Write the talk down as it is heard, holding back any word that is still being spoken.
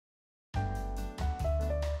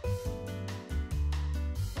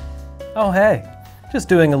Oh hey, just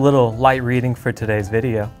doing a little light reading for today's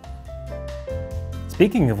video.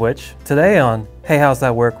 Speaking of which, today on Hey How's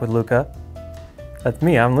That Work with Luca, that's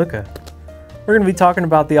me, I'm Luca. We're going to be talking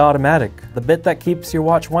about the automatic, the bit that keeps your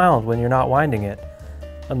watch wound when you're not winding it.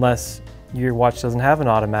 Unless your watch doesn't have an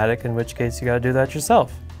automatic, in which case you got to do that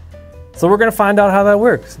yourself. So we're going to find out how that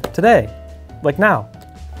works today, like now.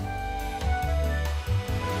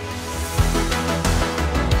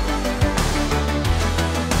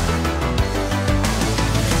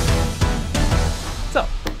 So,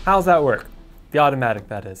 how's that work? The automatic,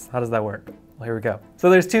 that is. How does that work? Well, here we go. So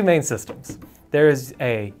there's two main systems. There's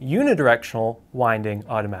a unidirectional winding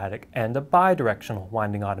automatic and a bidirectional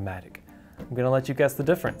winding automatic. I'm going to let you guess the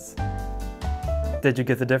difference. Did you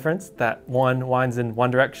get the difference? That one winds in one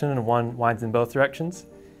direction and one winds in both directions?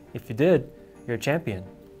 If you did, you're a champion,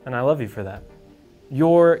 and I love you for that.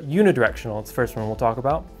 Your unidirectional, it's the first one we'll talk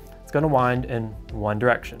about, it's going to wind in one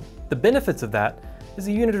direction. The benefits of that is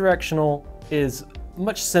a unidirectional is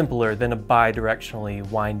much simpler than a bidirectionally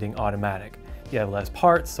winding automatic. You have less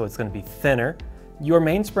parts, so it's going to be thinner. Your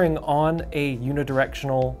mainspring on a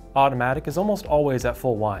unidirectional automatic is almost always at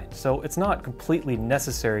full wind, so it's not completely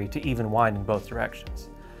necessary to even wind in both directions.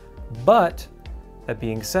 But, that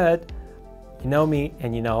being said, you know me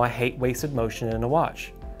and you know I hate wasted motion in a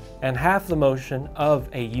watch. And half the motion of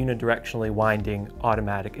a unidirectionally winding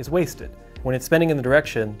automatic is wasted. When it's spinning in the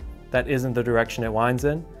direction that isn't the direction it winds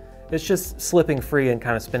in, it's just slipping free and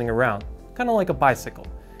kind of spinning around, kind of like a bicycle.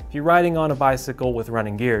 If you're riding on a bicycle with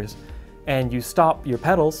running gears and you stop your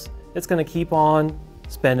pedals, it's going to keep on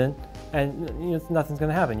spinning and nothing's going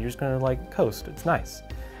to happen. You're just going to like coast. It's nice.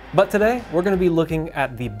 But today we're going to be looking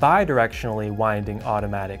at the bidirectionally winding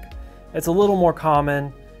automatic. It's a little more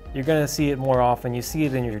common. You're going to see it more often. You see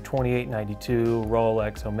it in your 2892,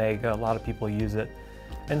 Rolex, Omega. A lot of people use it.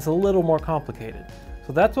 And it's a little more complicated.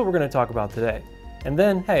 So that's what we're going to talk about today. And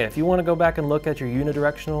then, hey, if you want to go back and look at your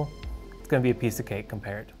unidirectional, it's going to be a piece of cake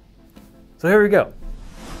compared. So here we go.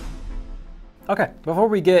 Okay, before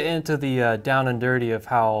we get into the down and dirty of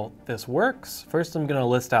how this works, first I'm going to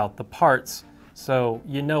list out the parts so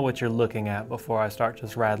you know what you're looking at before I start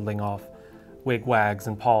just rattling off wig-wags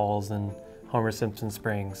and pawls and Homer Simpson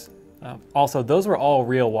springs. Also, those were all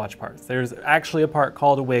real watch parts. There's actually a part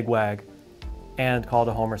called a wig-wag and called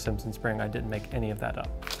a Homer Simpson spring. I didn't make any of that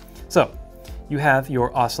up. So, you have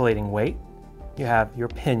your oscillating weight, you have your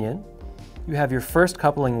pinion, you have your first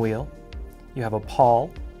coupling wheel, you have a pawl,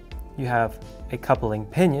 you have a coupling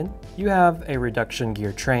pinion, you have a reduction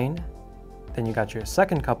gear train, then you got your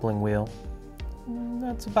second coupling wheel.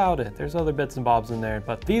 That's about it. There's other bits and bobs in there,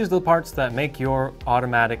 but these are the parts that make your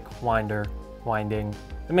automatic winding,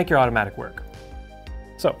 that make your automatic work.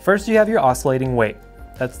 So first you have your oscillating weight.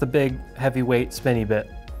 That's the big heavyweight spinny bit.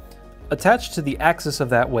 Attached to the axis of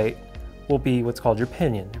that weight will be what's called your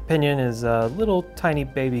pinion. Your pinion is a little tiny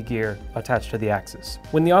baby gear attached to the axis.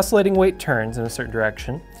 When the oscillating weight turns in a certain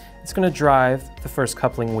direction, it's going to drive the first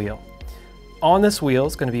coupling wheel. On this wheel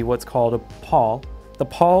is going to be what's called a pawl. The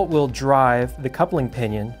pawl will drive the coupling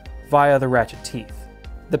pinion via the ratchet teeth.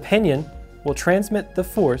 The pinion will transmit the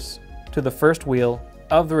force to the first wheel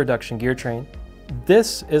of the reduction gear train.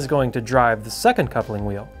 This is going to drive the second coupling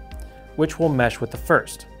wheel, which will mesh with the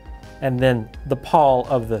first. And then the pawl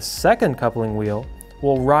of the second coupling wheel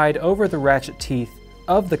will ride over the ratchet teeth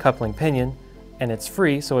of the coupling pinion, and it's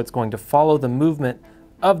free, so it's going to follow the movement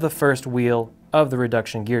of the first wheel of the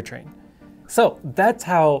reduction gear train. So that's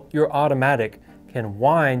how your automatic can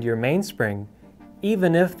wind your mainspring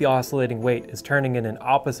even if the oscillating weight is turning in an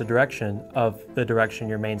opposite direction of the direction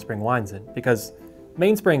your mainspring winds in, because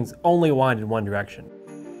mainsprings only wind in one direction.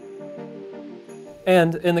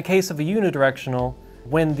 And in the case of a unidirectional,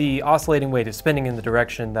 when the oscillating weight is spinning in the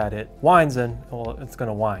direction that it winds in, well, it's going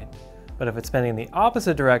to wind. But if it's spinning in the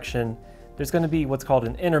opposite direction, there's going to be what's called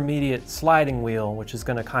an intermediate sliding wheel, which is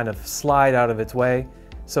going to kind of slide out of its way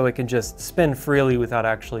so it can just spin freely without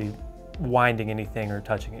actually winding anything or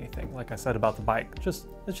touching anything. Like I said about the bike, it's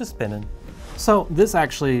just spinning. So this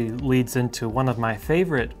actually leads into one of my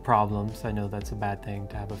favorite problems. I know that's a bad thing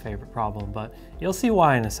to have a favorite problem, but you'll see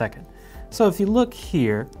why in a second. So if you look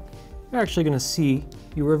here, you're actually going to see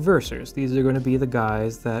your reversers. These are going to be the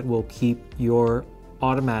guys that will keep your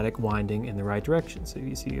automatic winding in the right direction. So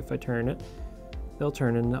you see if I turn it, they'll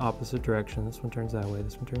turn in the opposite direction. This one turns that way,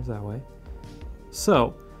 this one turns that way.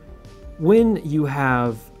 So when you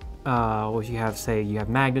have, say you have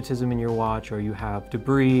magnetism in your watch, or you have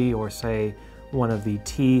debris, or say one of the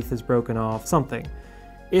teeth is broken off, something.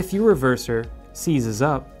 If your reverser seizes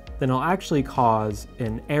up, then it'll actually cause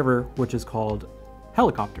an error which is called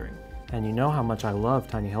helicoptering. And you know how much I love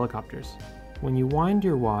tiny helicopters. when you wind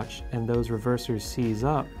your watch and those reversers seize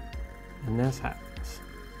up, and this happens.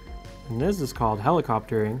 And this is called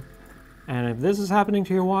helicoptering, and if this is happening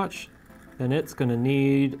to your watch, then it's gonna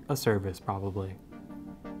need a service probably.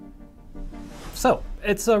 So,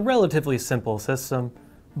 it's a relatively simple system,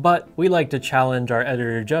 but we like to challenge our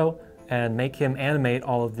editor Joe and make him animate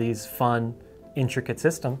all of these fun, intricate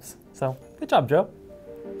systems. So, good job, Joe.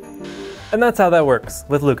 And that's how that works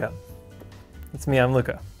with Luca. It's me, I'm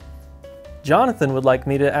Luca. Jonathan would like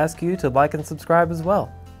me to ask you to like and subscribe as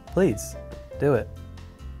well. Please, do it.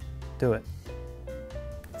 Do it.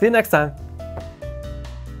 See you next time.